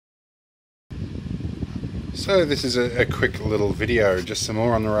So this is a quick little video, just some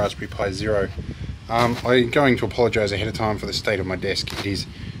more on the Raspberry Pi Zero. I'm going to apologise ahead of time for the state of my desk. It is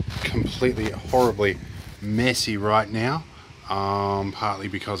completely horribly messy right now, partly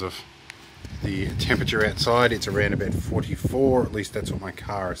because of the temperature outside. It's around about 44, at least that's what my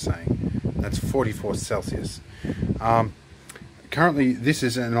car is saying. That's 44 Celsius. Currently this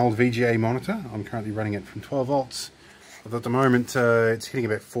is an old VGA monitor. I'm currently running it from 12 volts, but at the moment it's hitting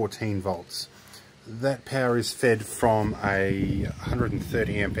about 14 volts. That power is fed from a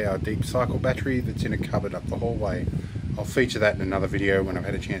 130 amp hour deep cycle battery that's in a cupboard up the hallway. I'll feature that in another video when I've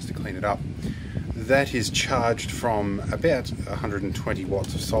had a chance to clean it up. That is charged from about 120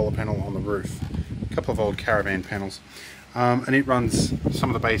 watts of solar panel on the roof, a couple of old caravan panels, and it runs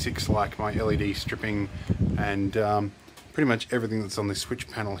some of the basics like my LED stripping and pretty much everything that's on this switch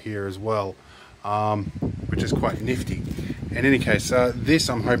panel here as well, which is quite nifty. In any case, this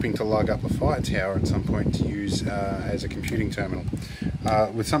I'm hoping to lug up a fire tower at some point to use as a computing terminal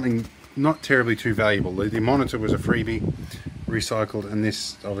with something not terribly too valuable. The monitor was a freebie, recycled, and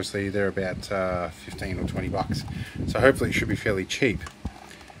this obviously they're about 15 or 20 bucks. So hopefully it should be fairly cheap.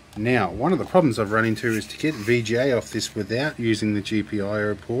 Now, one of the problems I've run into is to get VGA off this without using the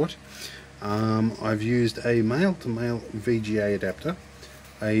GPIO port. I've used a male-to-male VGA adapter,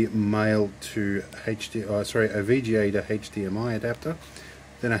 a VGA to HDMI adapter,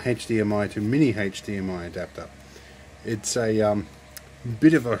 then a HDMI to mini HDMI adapter. It's a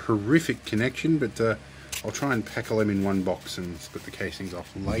bit of a horrific connection, but I'll try and pack them in one box and split the casings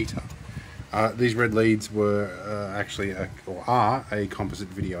off later. These red leads were are a composite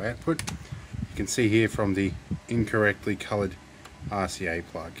video output. You can see here from the incorrectly coloured RCA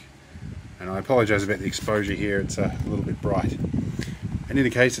plug. And I apologise about the exposure here, it's a little bit bright. In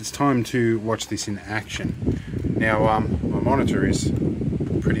any case, it's time to watch this in action. Now, my monitor is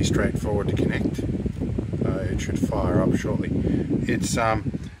pretty straightforward to connect. It should fire up shortly. It's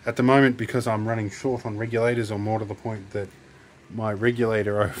at the moment, because I'm running short on regulators, or more to the point that my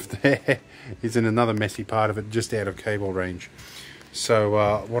regulator over there is in another messy part of it, just out of cable range.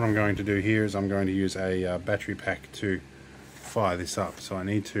 So what I'm going to do here is I'm going to use a battery pack to fire this up. So I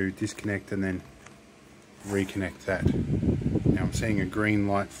need to disconnect and then reconnect that. Now I'm seeing a green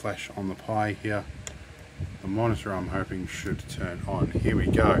light flash on the Pi here. The monitor I'm hoping should turn on. Here we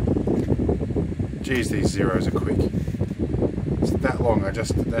go. Geez, these zeros are quick. It's that long,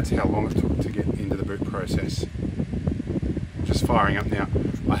 that's how long it took to get into the boot process. Just firing up now.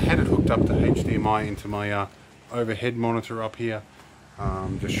 I had it hooked up to HDMI into my overhead monitor up here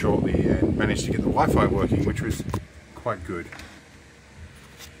just shortly, and managed to get the Wi-Fi working, which was quite good.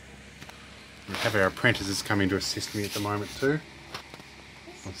 We have our apprentices come in to assist me at the moment too.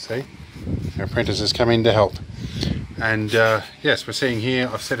 Let's see. Our apprentices come in to help. And yes, we're seeing here,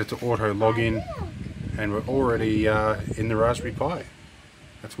 I've set it to auto login, and we're already in the Raspberry Pi.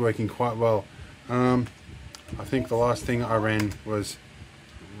 That's working quite well. I think the last thing I ran was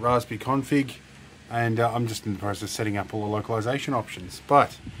Raspberry config, and I'm just in the process of setting up all the localization options.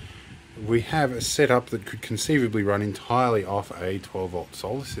 But we have a setup that could conceivably run entirely off a 12 volt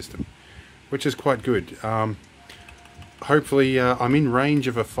solar system, which is quite good. Hopefully I'm in range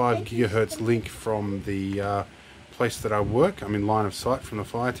of a 5 gigahertz link from the place that I work. I'm in line of sight from the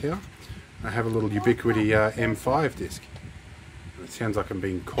fire tower. I have a little Ubiquity M5 disc. It sounds like I'm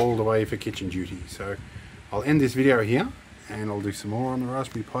being called away for kitchen duty. So I'll end this video here, and I'll do some more on the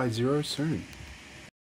Raspberry Pi Zero soon.